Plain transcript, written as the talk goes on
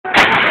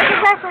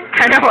bathroom.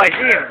 I know, I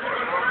see him.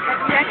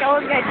 Jack, I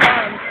was gonna tell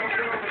him.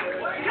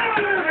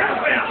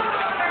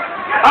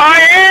 Oh,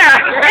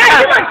 yeah! Yeah,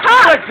 you look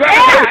tough!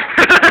 Yeah!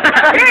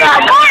 You're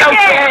even more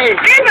gay!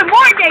 You're even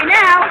more gay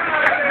now!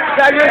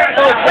 You're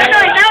so But no,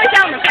 now he's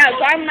out on the couch,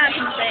 so I'm not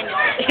gonna say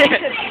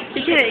anything.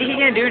 He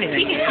can't do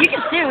anything. You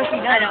can sue if he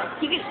does. I know.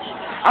 You can...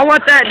 I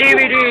want that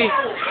DVD.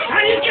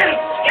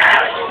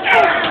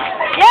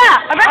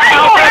 Yeah! I bet that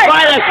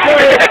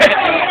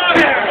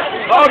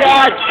Oh,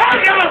 God.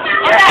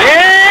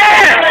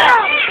 Yeah!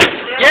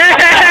 Yeah!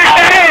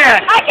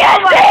 I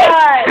can't see!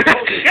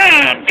 Get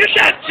him! Get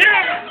that chair!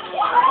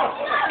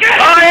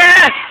 Oh,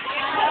 yeah!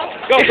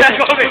 Go, go,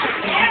 go.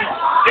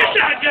 Get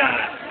that guy!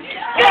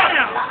 Get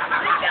him!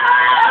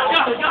 Go,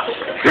 go!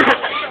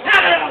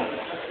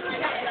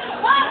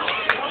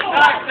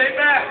 Stay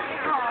back!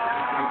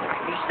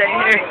 Stay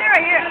here. Stay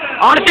right here.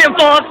 I want to see him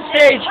fall off the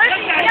stage. Get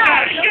that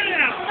guy! Get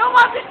him! Don't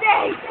walk the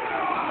stage!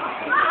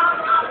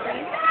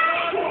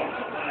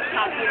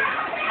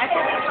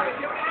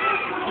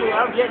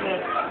 I'm getting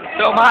it.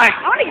 So am I. I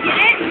want to get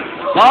it.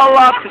 Fall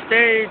off the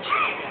stage.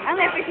 I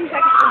only have 15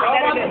 seconds to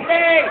make that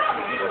good.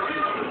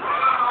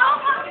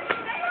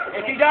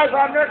 If he does,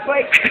 we'll have an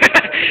earthquake.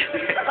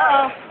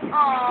 Uh-oh.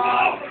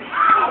 Aww.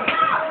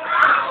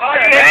 Oh,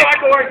 Stay back,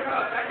 board.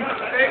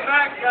 Stay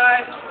back,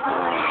 guys.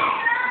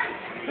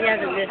 He has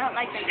a good. I don't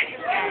like that.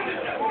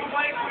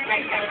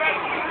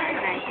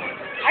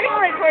 I can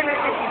only record for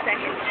 15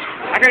 seconds.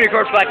 I can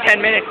record for like 10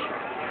 minutes.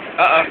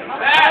 Uh-oh.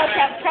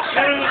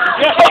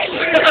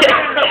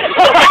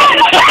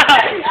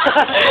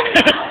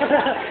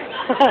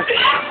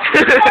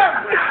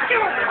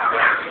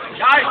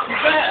 Guys, you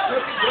bet.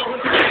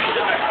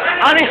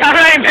 I'm not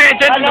even paying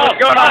attention to what's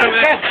going on over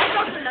there.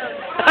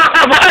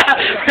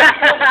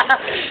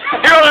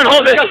 Here, hold on,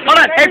 hold this. Hold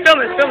on. Hey, film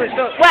it, film it,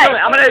 film it. Wait.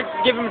 I'm going to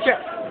give him a check.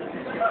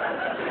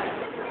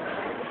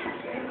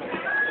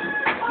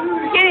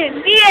 Can't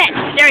even see it.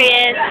 There he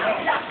is.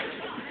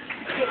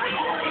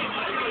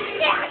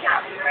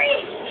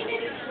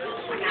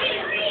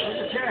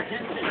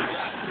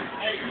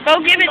 Go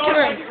give it to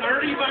him.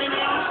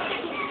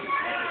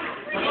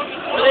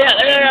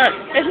 Yeah.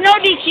 There's no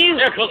DQ.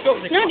 There, let's go.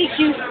 No DQ.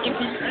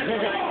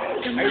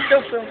 Are you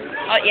still filming?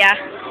 Oh, yeah.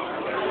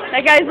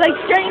 That guy's like,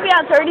 straight me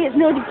out 30 is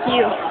no DQ.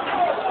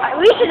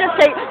 We should just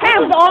say, hey,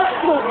 it was all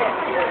school.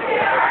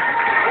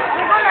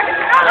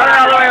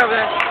 All the way over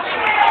there.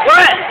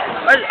 What?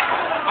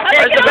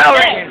 Where's the bell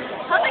ringing?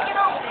 How'd they get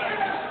over?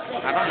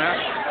 I don't know.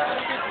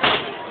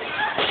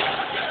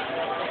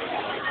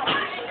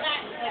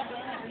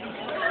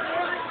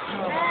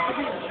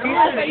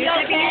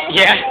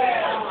 Yeah.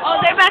 Oh,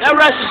 they're back. That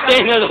Russ is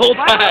staying there the whole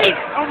time.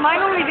 Oh,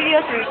 mine only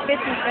videos for 15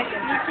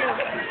 seconds. Me too.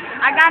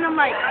 I got them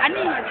like, I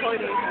didn't even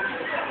record it.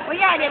 Well,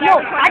 yeah, I did. No,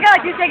 I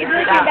got like 2 seconds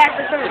and then came back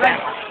for third.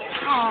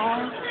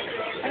 Aww.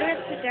 I don't have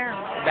to sit down.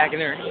 Back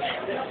in there.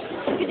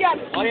 Good job.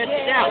 Oh, you have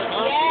to sit down,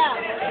 huh?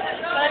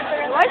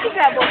 Yeah. Why should you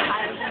grab both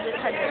times and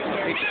just touch it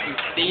here?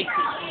 See?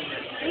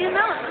 You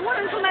know, I want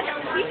to come back.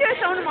 You should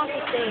have shown him off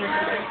the stage.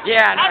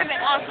 Yeah, I'd have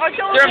been awesome. Or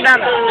show throw him down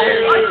the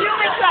stairs. Or show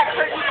him into that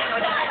curtain.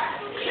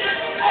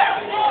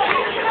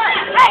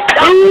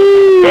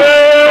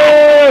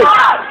 Hey!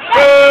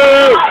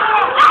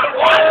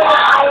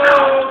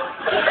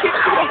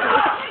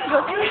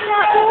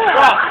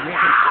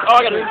 Oh, I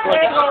gotta record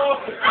this.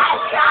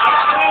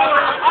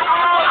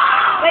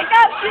 Wake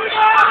up,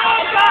 shooter!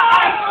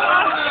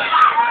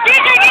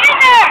 DJ, get in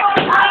there!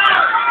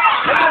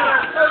 Come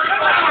on!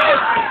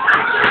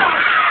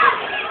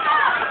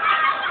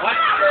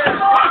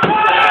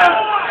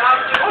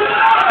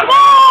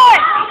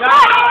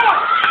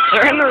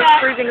 They're in the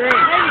freezing ring.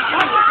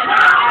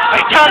 I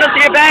told us to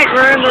get back.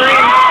 We're in the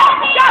ring.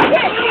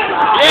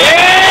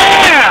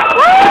 Yeah!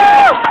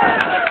 Woo!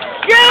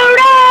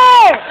 Shooter!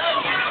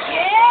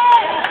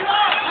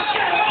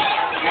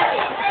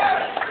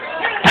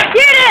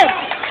 Get it!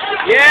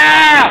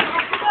 Yeah!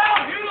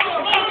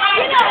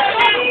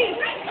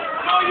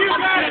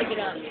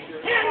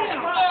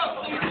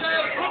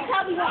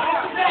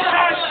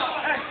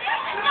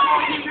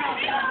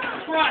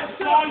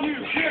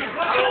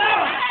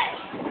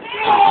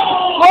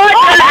 What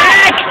the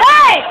heck?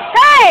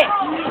 Hey!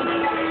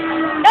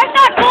 That's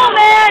not cool,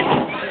 man!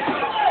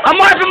 I'm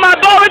wiping my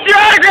butt with your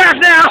autograph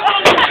now!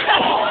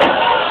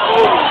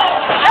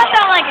 That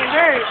sounded like it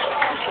hurt.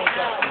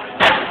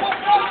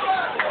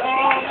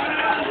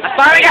 I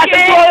finally got the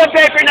toilet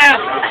paper now!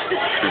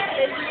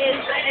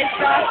 Is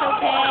Josh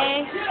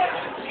okay?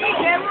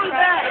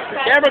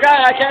 Camera guy,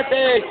 I can't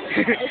say. Is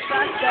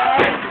Josh dead?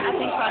 I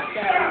think Josh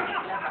dead.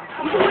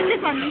 You can put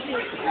this on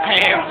YouTube.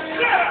 Damn.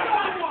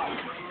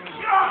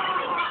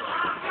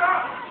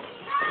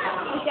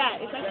 Who's that?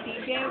 Is that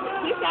CJ?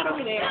 Who's that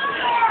over there?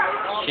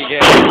 CJ.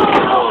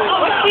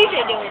 What's CJ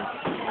doing?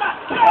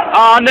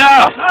 Oh no!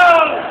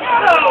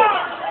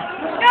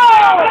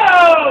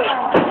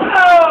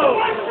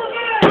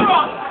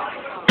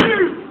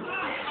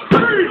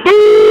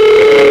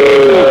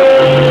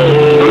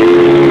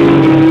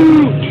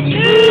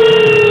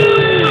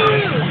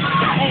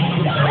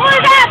 What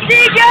is that,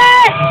 CJ?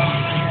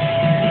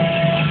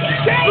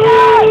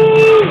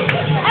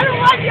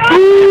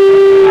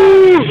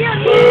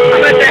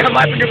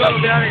 wiping your butt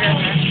with the autograph.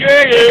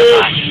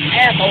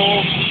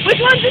 Asshole. Which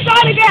one's this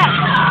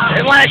autograph?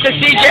 They want it to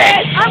CJ.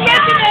 I'm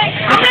ripping it.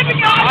 I'm ripping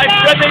your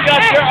autograph. I'm ripping up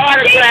your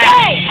autograph.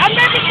 CJ, I'm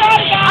ripping your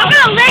autograph. I'm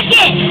gonna lick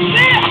it.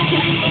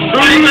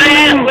 Who's my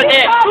ass with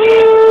it?